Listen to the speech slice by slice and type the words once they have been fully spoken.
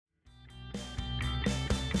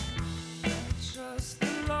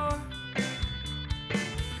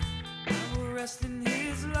rest in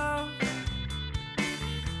His love.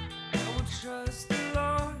 I will trust the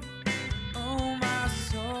Lord, oh my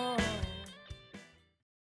soul.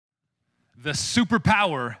 The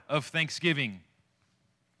superpower of Thanksgiving.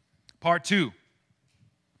 Part 2.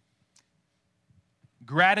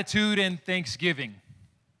 Gratitude and thanksgiving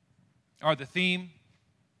are the theme.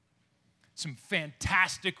 Some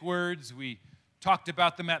fantastic words. We talked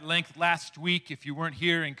about them at length last week. If you weren't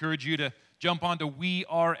here, I encourage you to jump onto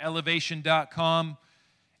weareelevation.com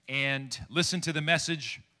and listen to the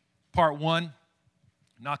message, part 1. I'm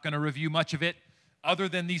not going to review much of it other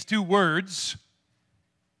than these 2 words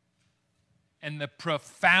and the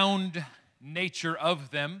profound nature of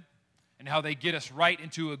them and how they get us right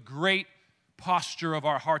into a great posture of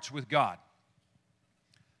our hearts with God.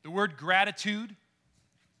 The word gratitude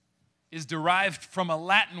is derived from a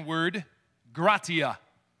Latin word, gratia,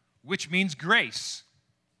 which means grace.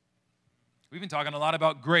 We've been talking a lot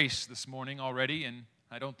about grace this morning already, and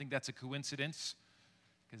I don't think that's a coincidence,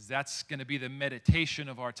 because that's going to be the meditation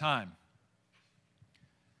of our time.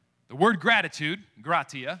 The word gratitude,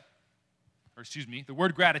 the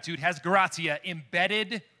word gratitude has gratia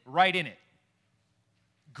embedded right in it.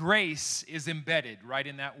 Grace is embedded right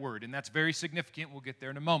in that word, and that's very significant. We'll get there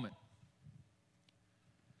in a moment.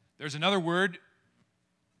 There's another word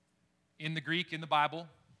in the Greek, in the Bible,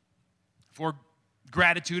 for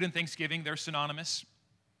gratitude and thanksgiving. They're synonymous.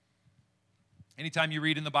 Anytime you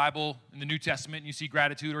read in the Bible, in the New Testament, and you see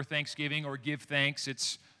gratitude or thanksgiving or give thanks,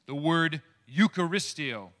 it's the word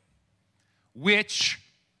Eucharistio, which,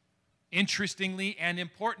 interestingly and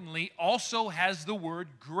importantly, also has the word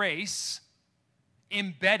grace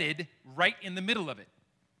embedded right in the middle of it.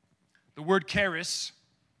 The word charis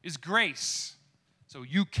is grace. So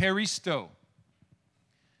Eucharisto.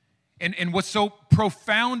 And what's so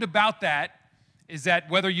profound about that is that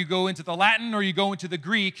whether you go into the Latin or you go into the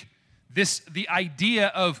Greek, the idea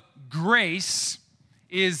of grace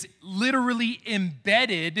is literally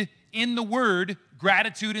embedded in the word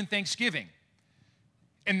gratitude and thanksgiving.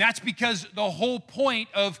 And that's because the whole point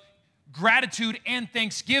of gratitude and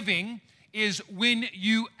thanksgiving is when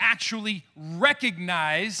you actually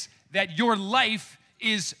recognize that your life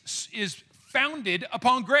is founded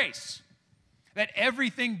upon grace. That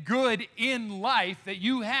everything good in life that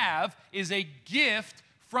you have is a gift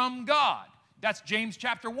from God. That's James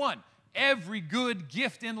chapter 1. Every good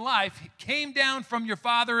gift in life came down from your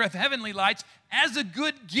Father of heavenly lights as a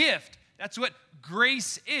good gift. That's what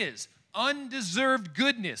grace is. Undeserved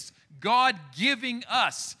goodness. God giving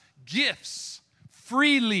us gifts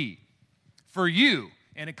freely for you,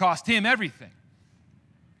 and it cost Him everything.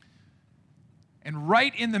 And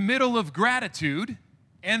right in the middle of gratitude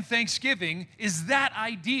and thanksgiving is that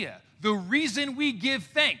idea. The reason we give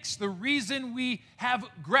thanks, the reason we have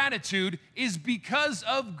gratitude is because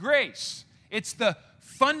of grace. It's the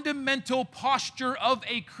fundamental posture of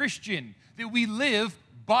a Christian that we live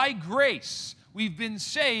by grace. We've been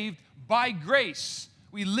saved by grace.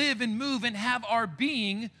 We live and move and have our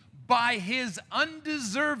being by His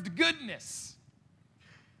undeserved goodness.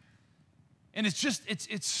 And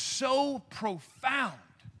it's so profound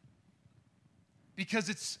because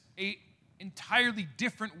it's an entirely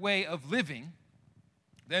different way of living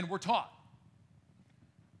than we're taught.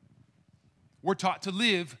 We're taught to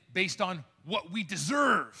live based on what we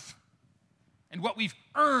deserve and what we've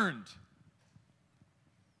earned.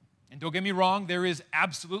 And don't get me wrong, there is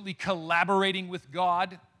absolutely collaborating with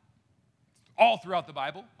God all throughout the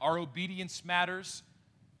Bible. Our obedience matters.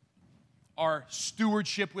 Our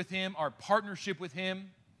stewardship with Him, our partnership with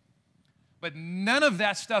Him. But none of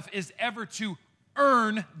that stuff is ever to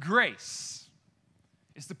earn grace.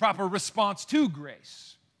 It's the proper response to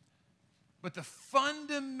grace. But the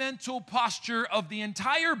fundamental posture of the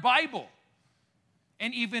entire Bible,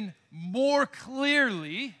 and even more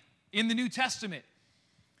clearly in the New Testament,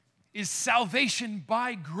 is salvation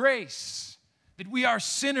by grace. That we are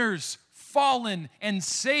sinners, fallen, and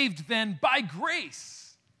saved then by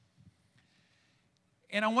grace.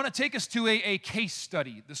 And I want to take us to a case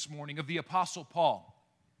study this morning of the Apostle Paul,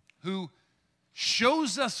 who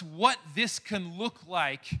shows us what this can look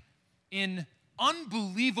like in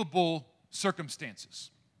unbelievable circumstances.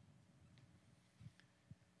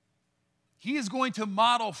 He is going to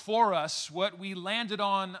model for us what we landed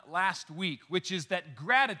on last week, which is that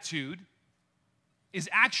gratitude is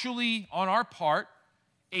actually, on our part,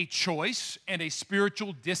 a choice and a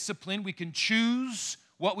spiritual discipline. We can choose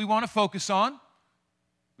what we want to focus on.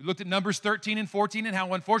 We looked at Numbers 13 and 14 and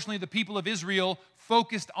how, unfortunately, the people of Israel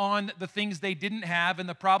focused on the things they didn't have and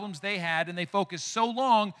the problems they had, and they focused so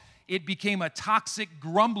long it became a toxic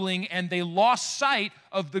grumbling, and they lost sight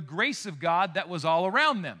of the grace of God that was all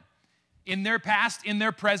around them. in their past, in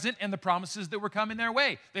their present, and the promises that were coming their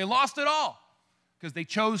way. They lost it all because they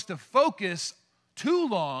chose to focus too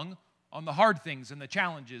long on the hard things and the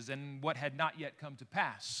challenges and what had not yet come to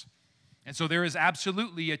pass. And so there is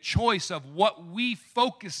absolutely a choice of what we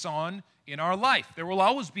focus on in our life. There will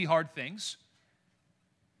always be hard things,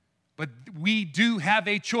 but we do have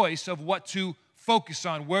a choice of what to focus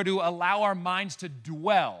on, where to allow our minds to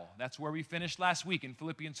dwell. That's where we finished last week in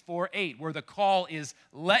Philippians 4:8, where the call is,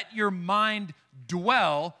 let your mind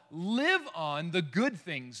dwell, live on the good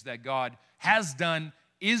things that God has done,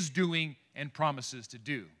 is doing, and promises to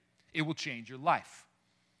do. It will change your life.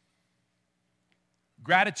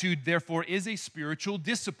 Gratitude, therefore, is a spiritual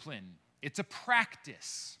discipline. It's a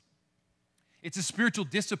practice. It's a spiritual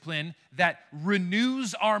discipline that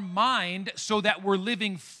renews our mind so that we're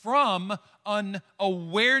living from an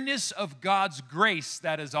awareness of God's grace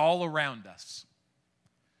that is all around us.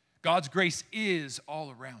 God's grace is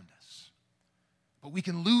all around us. But we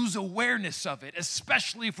can lose awareness of it,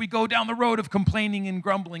 especially if we go down the road of complaining and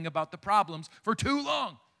grumbling about the problems for too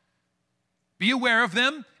long. Be aware of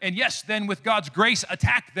them, and yes, then with God's grace,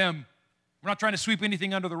 attack them. We're not trying to sweep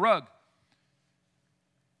anything under the rug.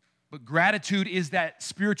 But gratitude is that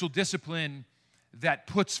spiritual discipline that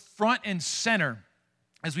puts front and center.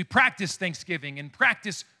 As we practice thanksgiving and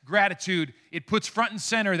practice gratitude, it puts front and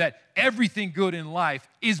center that everything good in life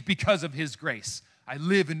is because of His grace. I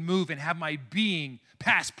live and move and have my being,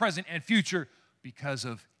 past, present, and future, because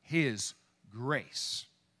of His grace.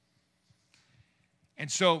 And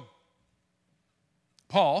so,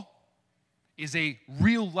 Paul is a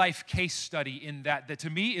real-life case study in that to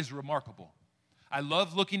me is remarkable. I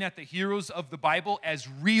love looking at the heroes of the Bible as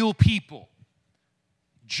real people,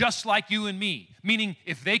 just like you and me, meaning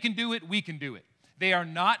if they can do it, we can do it. They are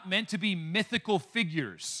not meant to be mythical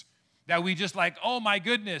figures that we just like, oh my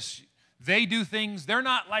goodness, they do things, they're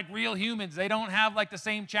not like real humans. They don't have like the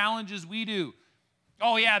same challenges we do.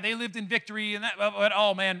 Oh yeah, they lived in victory and that, but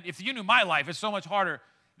oh man, if you knew my life, it's so much harder.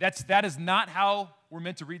 That is not how we're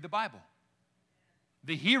meant to read the Bible.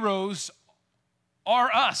 The heroes are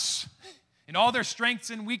us in all their strengths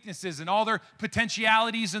and weaknesses and all their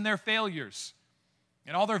potentialities and their failures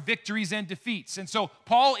and all their victories and defeats. And so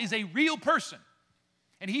Paul is a real person.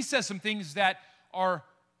 And he says some things that are,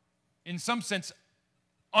 in some sense,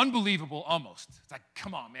 unbelievable almost. It's like,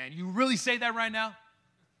 come on, man, you really say that right now?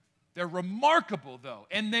 They're remarkable, though,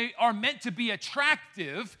 and they are meant to be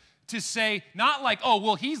attractive to say, not like, oh,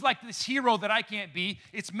 well, he's like this hero that I can't be.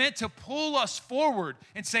 It's meant to pull us forward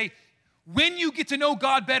and say, when you get to know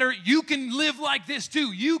God better, you can live like this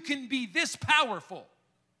too. You can be this powerful.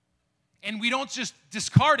 And we don't just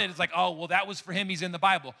discard it. It's like, oh, well, that was for him. He's in the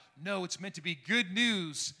Bible. No, it's meant to be good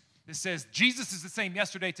news that says Jesus is the same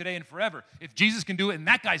yesterday, today, and forever. If Jesus can do it in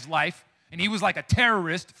that guy's life, and he was like a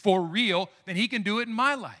terrorist for real, then he can do it in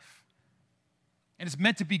my life. And it's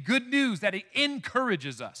meant to be good news that it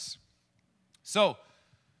encourages us. So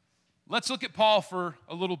let's look at Paul for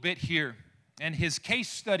a little bit here and his case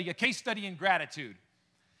study, a case study in gratitude,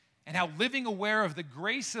 and how living aware of the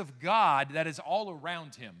grace of God that is all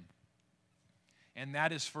around him. And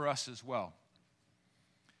that is for us as well.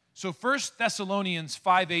 So 1 Thessalonians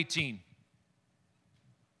 5:18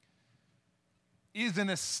 is an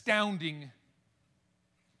astounding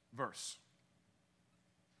verse.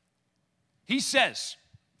 He says,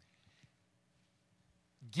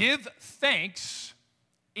 give thanks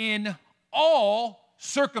in all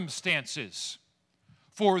circumstances,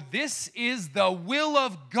 for this is the will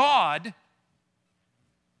of God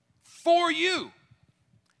for you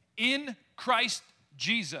in Christ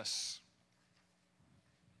Jesus.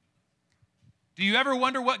 Do you ever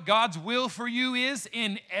wonder what God's will for you is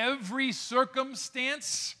in every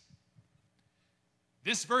circumstance?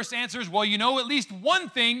 This verse answers, well, you know at least one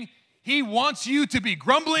thing. He wants you to be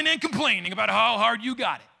grumbling and complaining about how hard you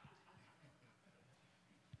got it.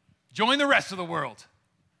 Join the rest of the world.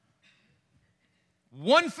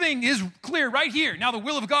 One thing is clear right here. Now, the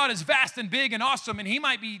will of God is vast and big and awesome, and he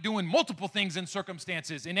might be doing multiple things in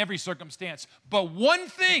circumstances, in every circumstance. But one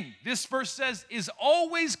thing, this verse says, is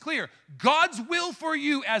always clear. God's will for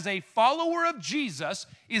you as a follower of Jesus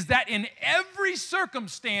is that in every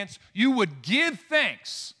circumstance, you would give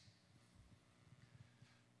thanks.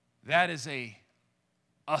 That is an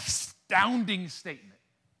astounding statement.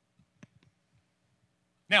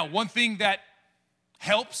 Now, one thing that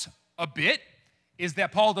helps a bit is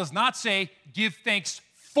that Paul does not say, give thanks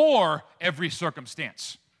for every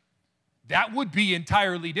circumstance. That would be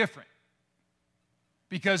entirely different.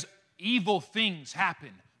 Because evil things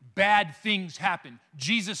happen, bad things happen.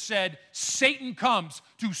 Jesus said, Satan comes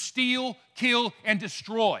to steal, kill, and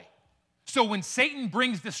destroy. So when Satan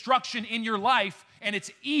brings destruction in your life and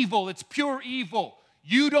it's evil, it's pure evil,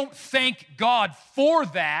 you don't thank God for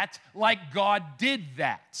that like God did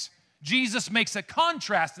that. Jesus makes a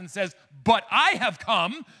contrast and says, but I have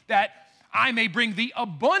come that I may bring the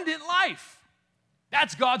abundant life.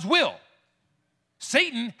 That's God's will.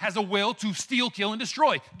 Satan has a will to steal, kill, and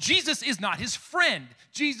destroy. Jesus is not his friend.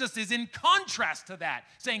 Jesus is in contrast to that,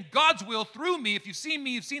 saying God's will through me, if you've seen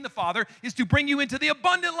me, you've seen the Father, is to bring you into the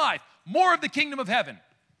abundant life, more of the kingdom of heaven.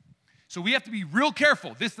 So we have to be real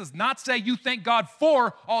careful. This does not say you thank God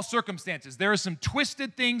for all circumstances. There are some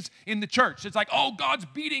twisted things in the church. It's like, oh, God's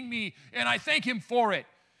beating me, and I thank him for it.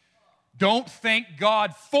 Don't thank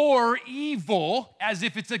God for evil as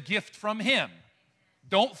if it's a gift from him.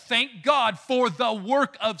 Don't thank God for the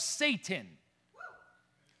work of Satan.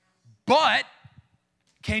 But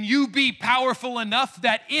can you be powerful enough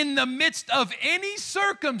that in the midst of any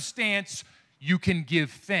circumstance, you can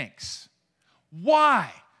give thanks?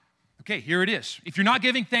 Why? Okay, here it is. If you're not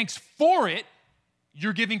giving thanks for it,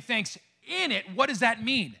 you're giving thanks in it. What does that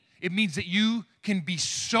mean? It means that you can be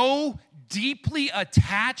so deeply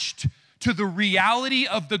attached to the reality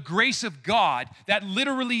of the grace of God that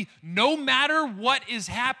literally no matter what is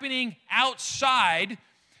happening outside,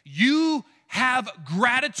 you have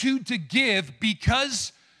gratitude to give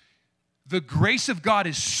because the grace of God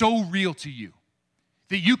is so real to you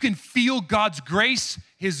that you can feel God's grace,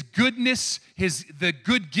 his goodness, the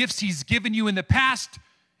good gifts he's given you in the past,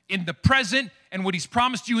 in the present, and what he's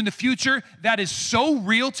promised you in the future, that is so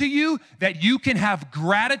real to you that you can have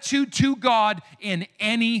gratitude to God in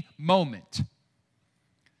any moment.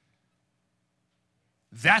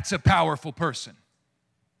 That's a powerful person.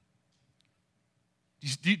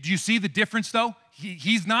 Do you see the difference, though?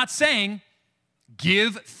 He's not saying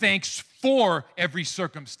give thanks for every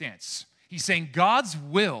circumstance. He's saying God's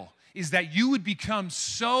will is that you would become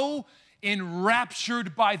so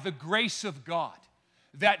enraptured by the grace of God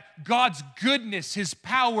that God's goodness, his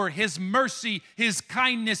power, his mercy, his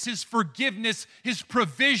kindness, his forgiveness, his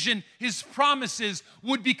provision, his promises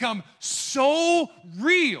would become so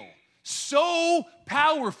real, so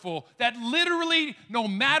powerful that literally no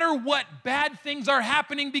matter what bad things are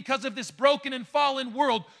happening because of this broken and fallen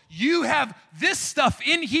world, you have this stuff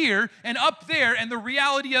in here and up there, and the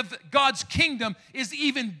reality of God's kingdom is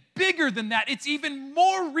even bigger than that. It's even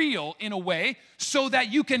more real in a way so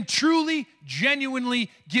that you can truly, genuinely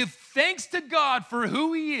give thanks to God for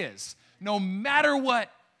who he is, no matter what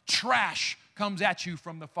trash comes at you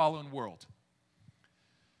from the fallen world.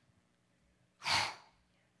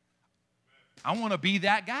 I want to be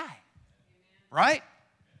that guy, right?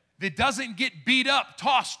 That doesn't get beat up,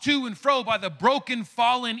 tossed to and fro by the broken,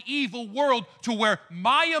 fallen, evil world to where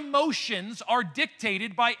my emotions are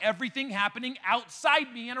dictated by everything happening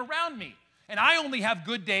outside me and around me. And I only have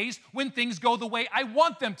good days when things go the way I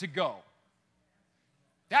want them to go.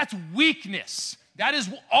 That's weakness. That is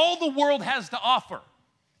all the world has to offer.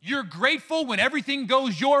 You're grateful when everything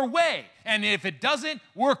goes your way. And if it doesn't,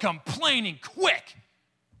 we're complaining quick.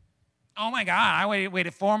 Oh my God, I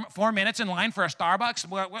waited 4 minutes in line for a Starbucks.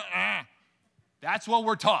 That's what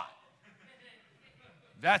we're taught.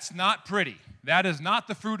 That's not pretty. That is not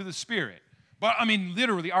the fruit of the Spirit. But I mean,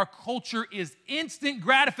 literally, our culture is instant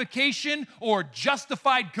gratification or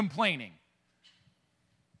justified complaining.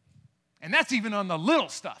 And that's even on the little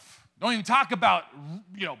stuff. Don't even talk about,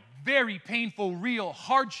 very painful, real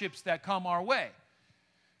hardships that come our way.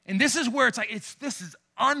 And this is where this is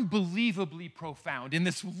unbelievably profound. In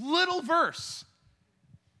this little verse,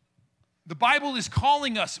 the Bible is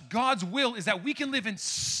calling us, God's will is that we can live in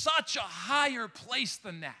such a higher place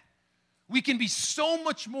than that. We can be so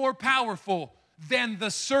much more powerful than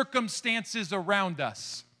the circumstances around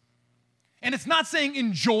us. And it's not saying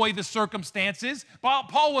enjoy the circumstances.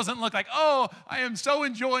 Paul wasn't like, oh, I am so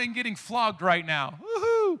enjoying getting flogged right now.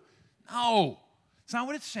 Woohoo! No, it's not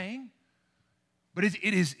what it's saying. But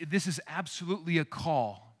this is absolutely a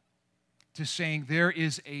call to saying there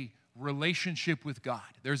is a relationship with God.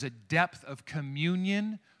 There's a depth of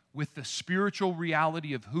communion with the spiritual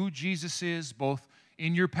reality of who Jesus is, both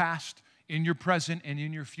in your past, in your present, and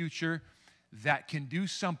in your future, that can do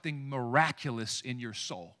something miraculous in your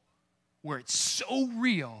soul, where it's so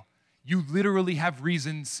real, you literally have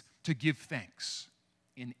reasons to give thanks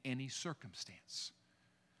in any circumstance.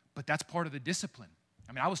 But that's part of the discipline.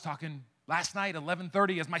 I mean, I was talking last night,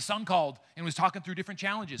 11:30, as my son called and was talking through different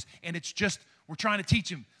challenges. And it's just, we're trying to teach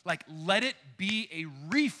him, let it be a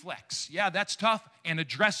reflex. Yeah, that's tough, and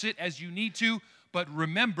address it as you need to. But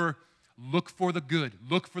remember, Look for the good.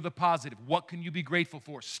 Look for the positive. What can you be grateful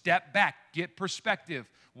for? Step back. Get perspective.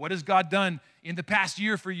 What has God done in the past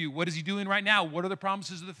year for you? What is He doing right now? What are the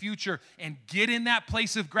promises of the future? And get in that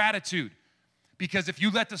place of gratitude. Because if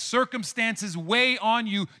you let the circumstances weigh on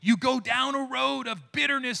you, you go down a road of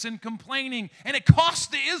bitterness and complaining, and it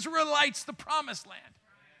cost the Israelites the promised land.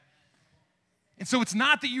 And so it's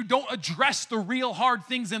not that you don't address the real hard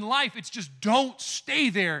things in life. It's just don't stay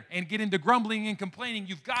there and get into grumbling and complaining.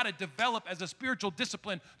 You've got to develop as a spiritual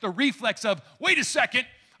discipline the reflex of, wait a second,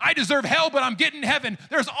 I deserve hell, but I'm getting heaven.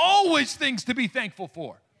 There's always things to be thankful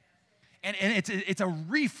for. And it's a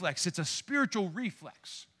reflex. It's a spiritual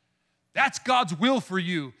reflex. That's God's will for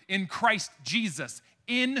you in Christ Jesus.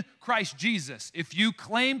 In Christ Jesus. If you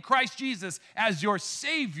claim Christ Jesus as your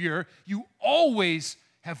Savior, you always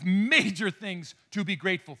have major things to be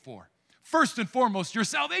grateful for. First and foremost, your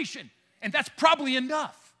salvation. And that's probably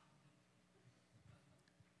enough.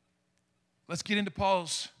 Let's get into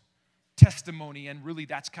Paul's testimony, and really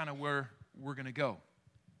that's kind of where we're going to go.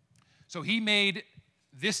 So he made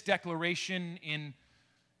this declaration in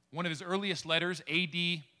one of his earliest letters,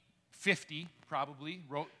 AD 50, probably,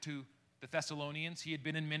 wrote to the Thessalonians. He had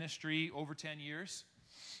been in ministry over 10 years.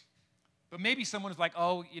 But maybe someone was like,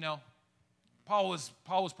 oh, you know, Paul was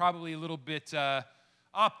probably a little bit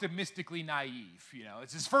optimistically naive. You know,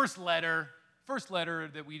 it's his first letter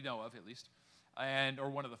that we know of, at least, or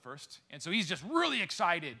one of the first. And so he's just really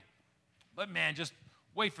excited. But man, just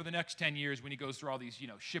wait for the next 10 years when he goes through all these,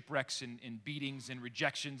 shipwrecks and beatings and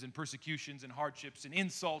rejections and persecutions and hardships and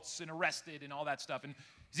insults and arrested and all that stuff. And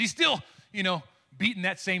is he still, beating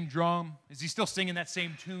that same drum? Is he still singing that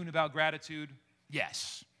same tune about gratitude?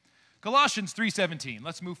 Yes. Colossians 3:17.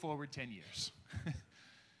 Let's move forward 10 years.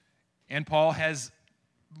 And Paul has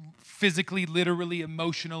physically, literally,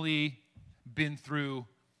 emotionally been through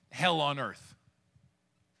hell on earth.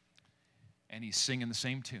 And he's singing the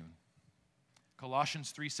same tune.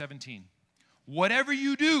 Colossians 3:17. Whatever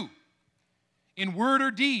you do, in word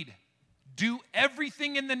or deed, do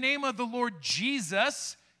everything in the name of the Lord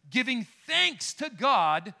Jesus, giving thanks to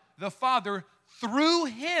God the Father through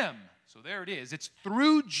Him. So there it is. It's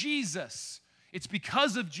through Jesus. It's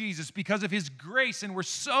because of Jesus, because of His grace. And we're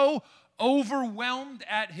so overwhelmed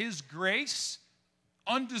at His grace,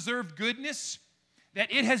 undeserved goodness,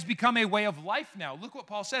 that it has become a way of life now. Look what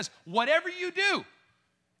Paul says. Whatever you do,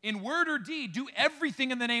 in word or deed, do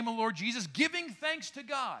everything in the name of the Lord Jesus, giving thanks to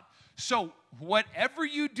God. So whatever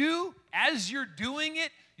you do, as you're doing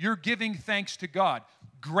it, you're giving thanks to God.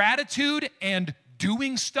 Gratitude and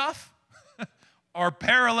doing stuff are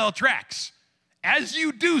parallel tracks. As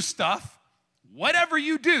you do stuff, whatever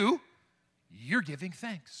you do, you're giving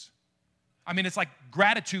thanks. I mean, it's like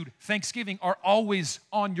gratitude, thanksgiving are always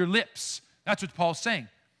on your lips. That's what Paul's saying.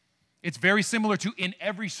 It's very similar to in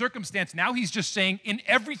every circumstance. Now he's just saying in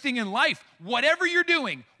everything in life, whatever you're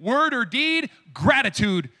doing, word or deed,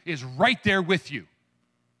 gratitude is right there with you.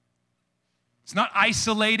 It's not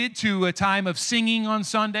isolated to a time of singing on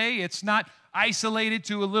Sunday. It's not isolated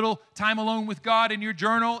to a little time alone with God in your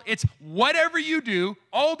journal. It's whatever you do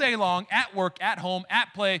all day long, at work, at home,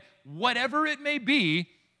 at play, whatever it may be,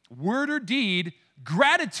 word or deed,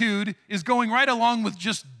 gratitude is going right along with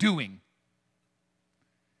just doing.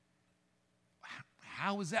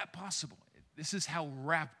 How is that possible? This is how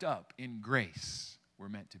wrapped up in grace we're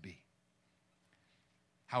meant to be.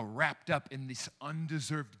 How wrapped up in this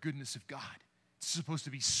undeserved goodness of God. It's supposed to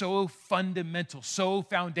be so fundamental, so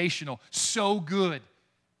foundational, so good.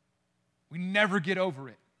 We never get over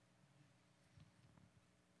it.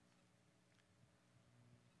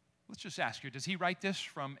 Let's just ask you, does he write this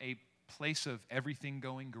from a place of everything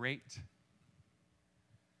going great?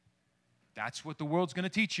 That's what the world's going to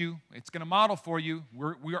teach you. It's going to model for you.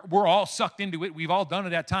 We're all sucked into it. We've all done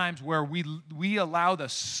it at times where we allow the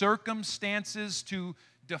circumstances to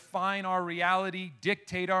define our reality,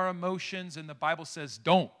 dictate our emotions, and the Bible says,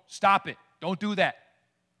 don't. Stop it. Don't do that.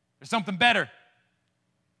 There's something better.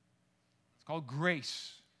 It's called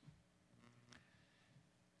grace.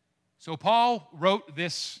 So Paul wrote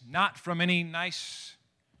this not from any nice,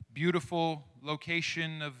 beautiful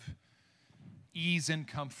location of ease and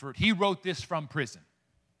comfort. He wrote this from prison.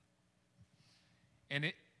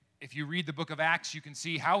 And if you read the book of Acts, you can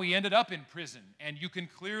see how he ended up in prison. And you can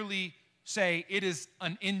clearly say it is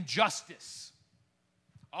an injustice.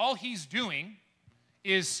 All he's doing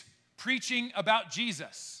is preaching about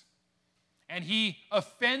Jesus. And he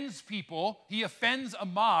offends people. He offends a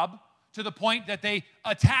mob to the point that they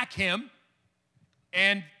attack him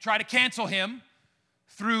and try to cancel him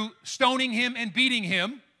through stoning him and beating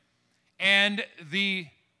him. And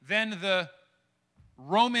then the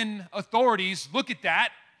Roman authorities look at that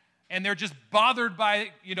and they're just bothered by,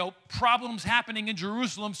 problems happening in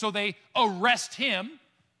Jerusalem, so they arrest him,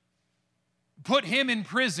 put him in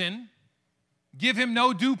prison, give him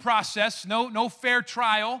no due process, no fair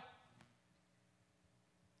trial,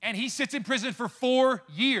 and he sits in prison for 4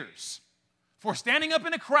 years for standing up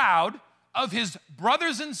in a crowd of his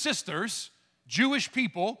brothers and sisters, Jewish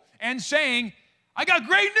people, and saying, I got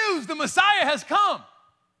great news, the Messiah has come.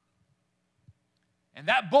 And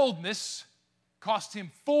that boldness cost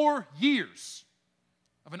him 4 years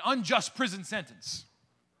of an unjust prison sentence.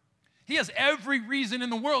 He has every reason in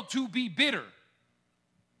the world to be bitter.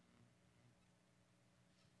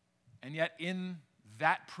 And yet in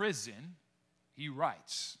that prison, he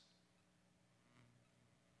writes,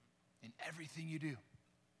 in everything you do,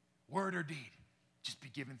 word or deed, just be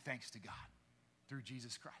giving thanks to God through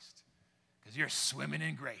Jesus Christ, because you're swimming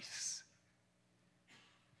in grace.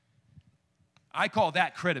 I call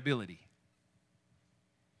that credibility.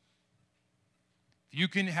 You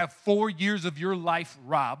can have 4 years of your life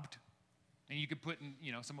robbed, and you could put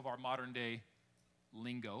in, some of our modern day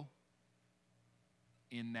lingo,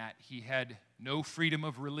 in that he had no freedom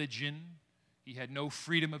of religion, he had no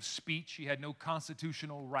freedom of speech, he had no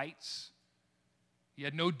constitutional rights, he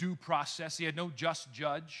had no due process, he had no just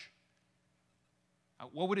judge.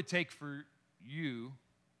 What would it take for you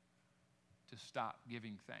to stop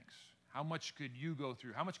giving thanks? How much could you go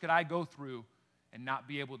through? How much could I go through and not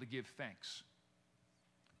be able to give thanks?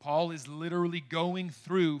 Paul is literally going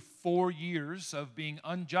through 4 years of being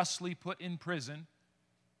unjustly put in prison.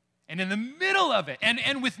 And in the middle of it,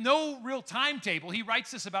 and with no real timetable, he writes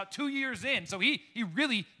this about 2 years in. So he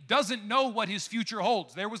really doesn't know what his future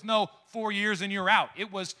holds. There was no 4 years and you're out.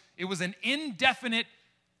 It was an indefinite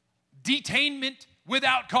detainment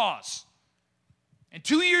without cause. And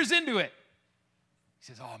 2 years into it, he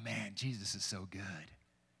says, oh man, Jesus is so good.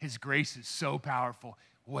 His grace is so powerful.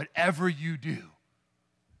 Whatever you do,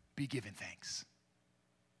 be giving thanks.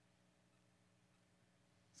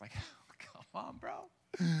 It's like, come on, bro.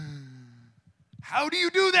 How do you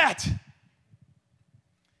do that?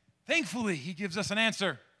 Thankfully, he gives us an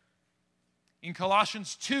answer. In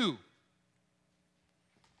Colossians 2,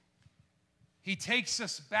 he takes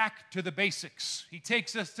us back to the basics. He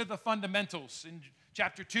takes us to the fundamentals. In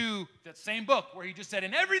chapter 2, that same book, where he just said,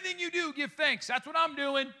 in everything you do, give thanks. That's what I'm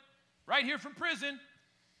doing, right here from prison.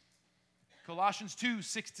 Colossians 2,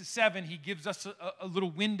 6 to 7, he gives us a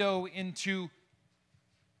little window into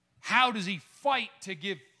how does he fight to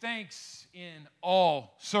give thanks in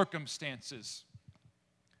all circumstances.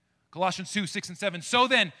 Colossians 2, 6 and 7. So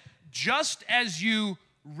then, just as you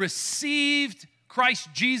received Christ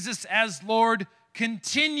Jesus as Lord,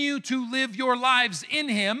 continue to live your lives in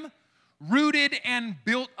him, rooted and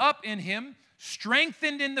built up in him,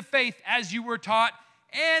 strengthened in the faith as you were taught,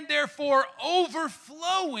 and therefore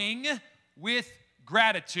overflowing with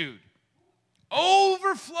gratitude.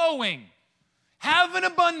 Overflowing. Have an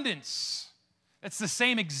abundance. That's the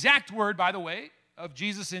same exact word, by the way, of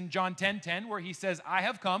Jesus in John 10:10, where he says, I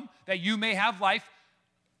have come that you may have life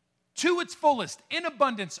to its fullest, in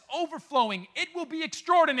abundance, overflowing. It will be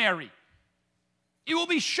extraordinary. It will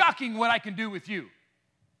be shocking what I can do with you,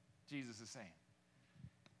 Jesus is saying.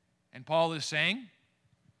 And Paul is saying,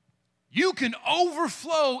 you can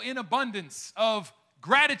overflow in abundance of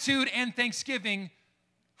gratitude and thanksgiving.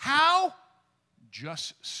 How?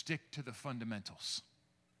 Just stick to the fundamentals.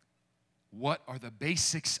 What are the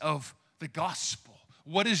basics of the gospel?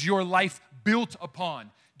 What is your life built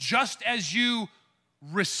upon? Just as you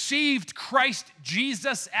received Christ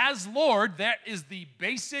Jesus as Lord, that is the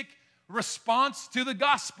basic response to the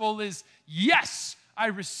gospel is, yes, I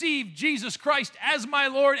received Jesus Christ as my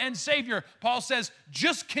Lord and Savior. Paul says,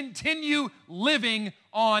 just continue living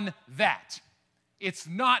on that. It's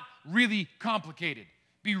not really complicated.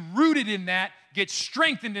 Be rooted in that, get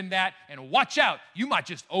strengthened in that, and watch out. You might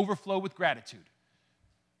just overflow with gratitude.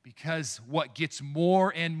 Because what gets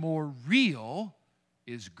more and more real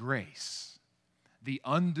is grace. The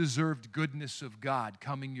undeserved goodness of God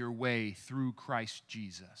coming your way through Christ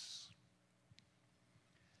Jesus.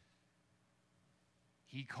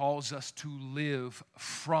 He calls us to live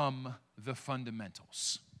from the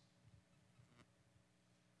fundamentals.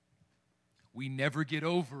 We never get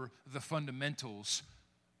over the fundamentals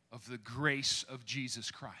of the grace of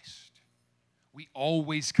Jesus Christ. We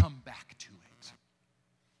always come back to it.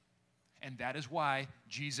 And that is why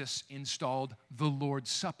Jesus installed the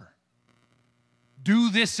Lord's Supper. Do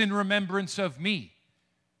this in remembrance of me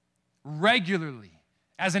regularly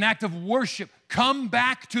as an act of worship. Come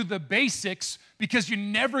back to the basics because you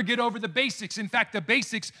never get over the basics. In fact, the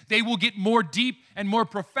basics, they will get more deep and more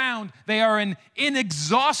profound. They are an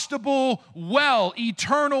inexhaustible well,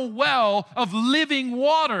 eternal well of living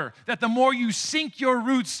water that the more you sink your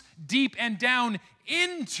roots deep and down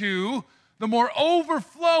into, the more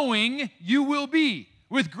overflowing you will be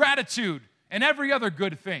with gratitude and every other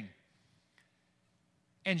good thing.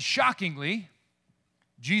 And shockingly,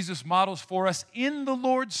 Jesus models for us in the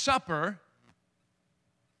Lord's Supper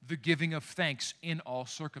the giving of thanks in all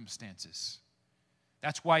circumstances.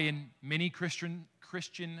 That's why in many Christian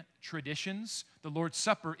traditions, the Lord's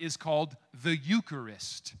Supper is called the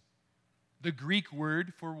Eucharist, the Greek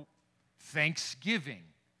word for thanksgiving.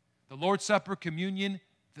 The Lord's Supper, communion,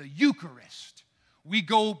 the Eucharist. We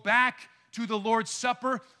go back to the Lord's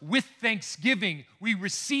Supper with thanksgiving. We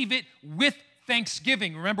receive it with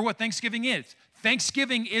thanksgiving. Remember what thanksgiving is.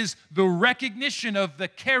 Thanksgiving is the recognition of the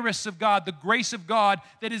charis of God, the grace of God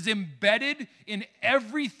that is embedded in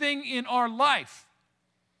everything in our life.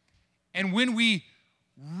 And when we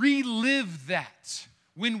relive that,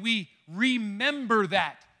 when we remember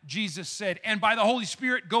that, Jesus said, and by the Holy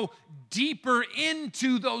Spirit go deeper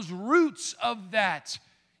into those roots of that,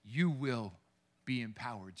 you will be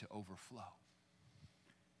empowered to overflow.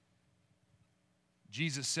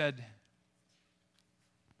 Jesus said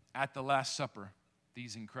at the Last Supper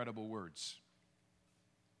these incredible words.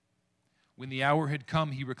 When the hour had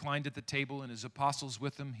come, he reclined at the table and his apostles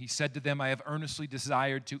with him. He said to them, I have earnestly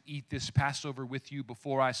desired to eat this Passover with you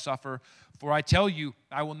before I suffer. For I tell you,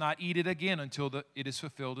 I will not eat it again until it is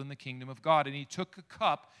fulfilled in the kingdom of God. And he took a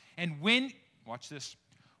cup, and watch this,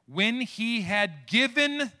 when he had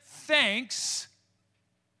given thanks,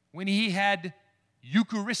 when he had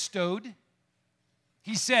Eucharistoed,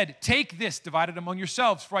 he said, take this, divide it among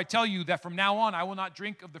yourselves, for I tell you that from now on I will not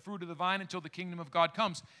drink of the fruit of the vine until the kingdom of God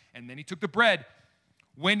comes. And then he took the bread.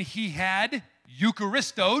 When he had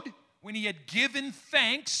Eucharistoed, when he had given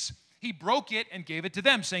thanks, he broke it and gave it to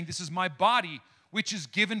them, saying, this is my body, which is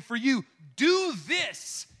given for you. Do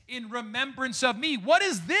this in remembrance of me. What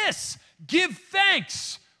is this? Give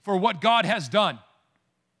thanks for what God has done.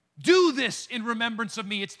 Do this in remembrance of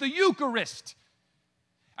me. It's the Eucharist.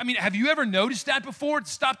 I mean, have you ever noticed that before?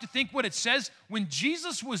 Stop to think what it says. When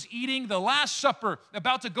Jesus was eating the Last Supper,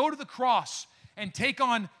 about to go to the cross and take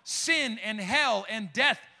on sin and hell and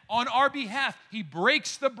death on our behalf, he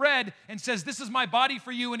breaks the bread and says, this is my body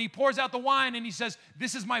for you. And he pours out the wine and he says,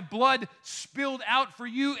 this is my blood spilled out for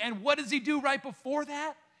you. And what does he do right before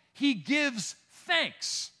that? He gives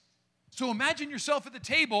thanks. So imagine yourself at the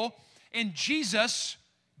table and Jesus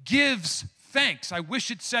gives thanks. I wish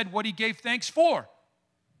it said what he gave thanks for.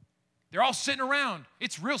 They're all sitting around.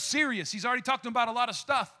 It's real serious. He's already talked to them about a lot of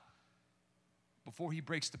stuff. Before he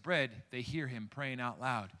breaks the bread, they hear him praying out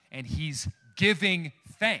loud. And he's giving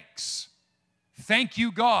thanks. Thank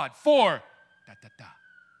you, God, for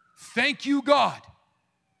Thank you, God,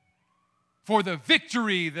 for the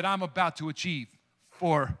victory that I'm about to achieve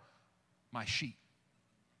for my sheep.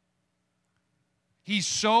 He's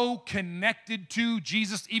so connected to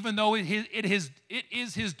Jesus, even though it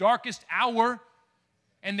is his darkest hour.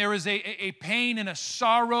 And there is a pain and a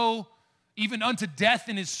sorrow, even unto death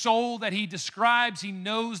in his soul that he describes. He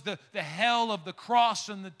knows the hell of the cross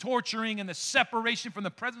and the torturing and the separation from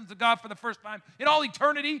the presence of God for the first time in all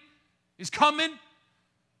eternity is coming.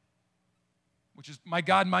 Which is, my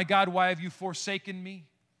God, why have you forsaken me?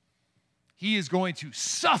 He is going to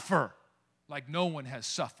suffer like no one has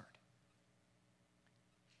suffered.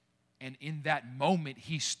 And in that moment,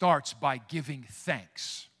 he starts by giving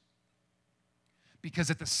thanks. Because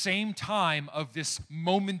at the same time of this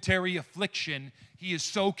momentary affliction, he is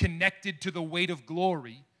so connected to the weight of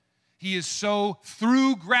glory. He is so,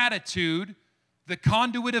 through gratitude, the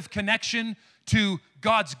conduit of connection to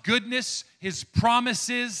God's goodness, his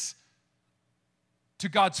promises, to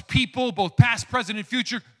God's people, both past, present, and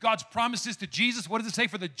future. God's promises to Jesus. What does it say?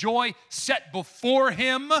 For the joy set before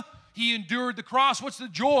him, he endured the cross. What's the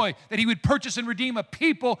joy? That he would purchase and redeem a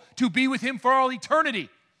people to be with him for all eternity.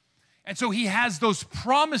 And so he has those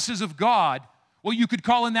promises of God, what you could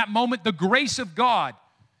call in that moment the grace of God.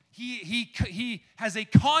 He has a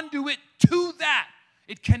conduit to that.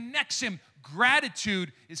 It connects him.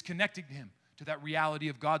 Gratitude is connecting him to that reality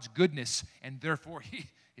of God's goodness, and therefore he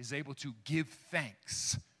is able to give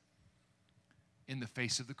thanks in the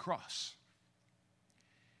face of the cross.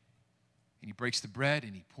 And he breaks the bread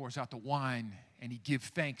and he pours out the wine and he gives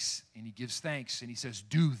thanks and he says,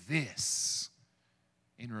 do this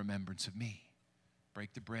in remembrance of me.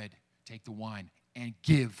 Break the bread, take the wine, and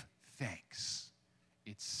give thanks.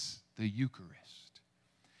 It's the Eucharist.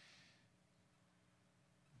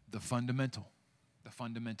 the fundamentals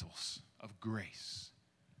of grace.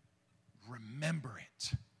 Remember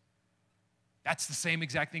it. That's the same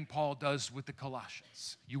exact thing Paul does with the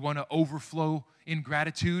Colossians. You want to overflow in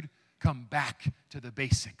gratitude? Come back to the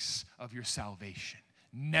basics of your salvation.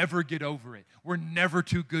 Never get over it. We're never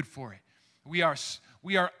too good for it. We are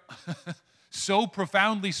so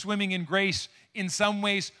profoundly swimming in grace, in some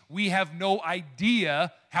ways we have no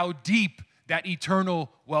idea how deep that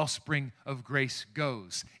eternal wellspring of grace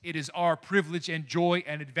goes. It is our privilege and joy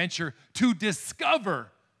and adventure to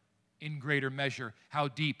discover in greater measure how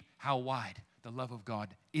deep, how wide the love of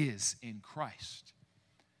God is in Christ.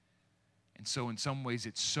 And so in some ways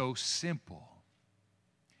it's so simple.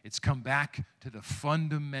 It's come back to the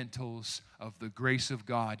fundamentals of the grace of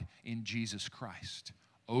God in Jesus Christ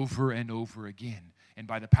over and over again. And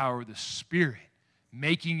by the power of the Spirit,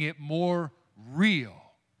 making it more real,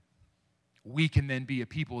 we can then be a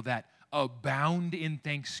people that abound in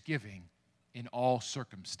thanksgiving in all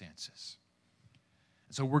circumstances.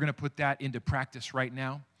 So we're going to put that into practice right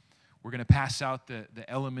now. We're going to pass out the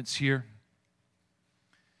elements here.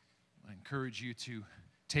 I encourage you to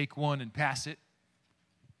take one and pass it.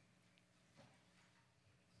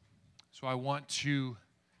 So I want to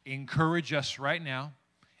encourage us right now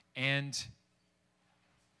and,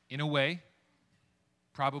 in a way,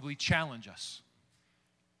 probably challenge us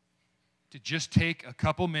to just take a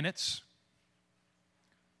couple minutes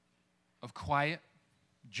of quiet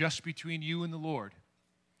just between you and the Lord.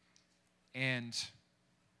 And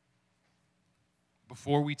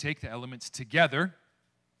before we take the elements together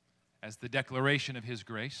as the declaration of His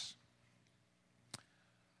grace,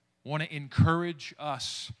 I want to encourage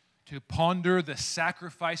us to ponder the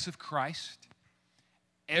sacrifice of Christ,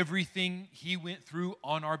 everything He went through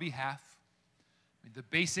on our behalf, the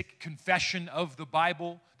basic confession of the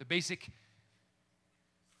Bible, the basic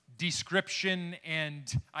description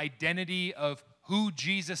and identity of who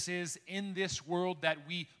Jesus is in this world that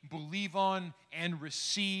we believe on and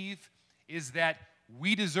receive is that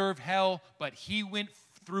we deserve hell, but He went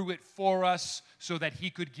through it for us so that He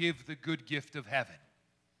could give the good gift of heaven.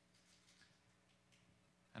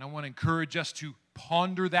 And I want to encourage us to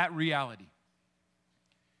ponder that reality.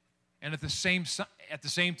 And at the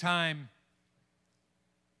same time,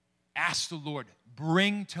 ask the Lord,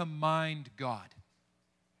 bring to mind, God,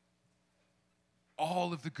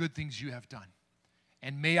 all of the good things you have done.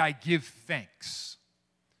 And may I give thanks.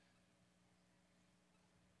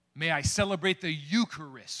 May I celebrate the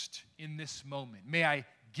Eucharist in this moment. May I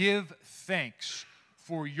give thanks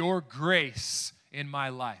for your grace in my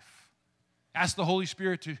life. Ask the Holy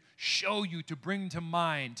Spirit to show you, to bring to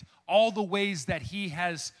mind all the ways that He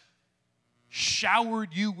has showered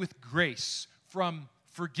you with grace, from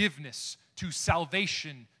forgiveness to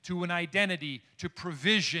salvation to an identity to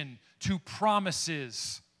provision to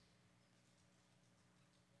promises.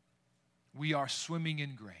 We are swimming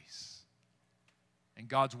in grace. And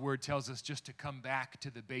God's Word tells us just to come back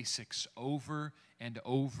to the basics over and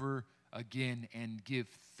over again and give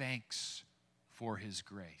thanks for His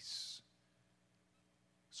grace.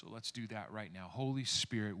 So let's do that right now. Holy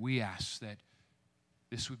Spirit, we ask that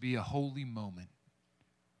this would be a holy moment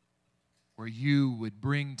where you would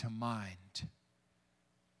bring to mind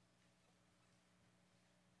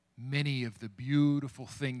many of the beautiful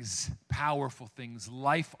things, powerful things,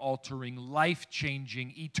 life-altering,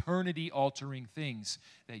 life-changing, eternity-altering things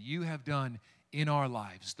that you have done in our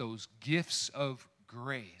lives, those gifts of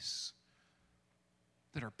grace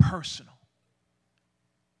that are personal.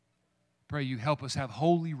 Pray you help us have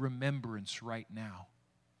holy remembrance right now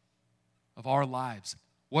of our lives,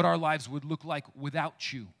 what our lives would look like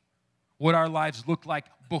without you, what our lives look like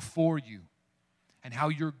before you, and how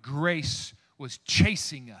your grace was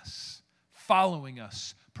chasing us, following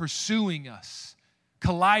us, pursuing us,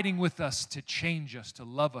 colliding with us to change us, to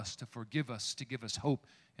love us, to forgive us, to give us hope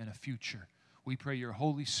and a future. We pray your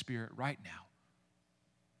Holy Spirit right now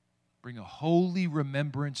bring a holy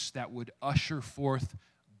remembrance that would usher forth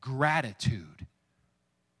gratitude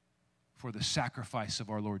for the sacrifice of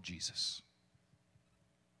our Lord Jesus.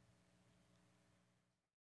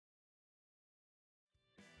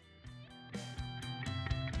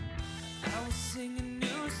 I will sing a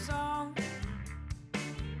new song.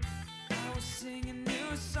 I will sing a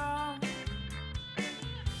new song.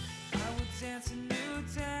 I will dance a new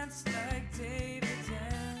dance like David.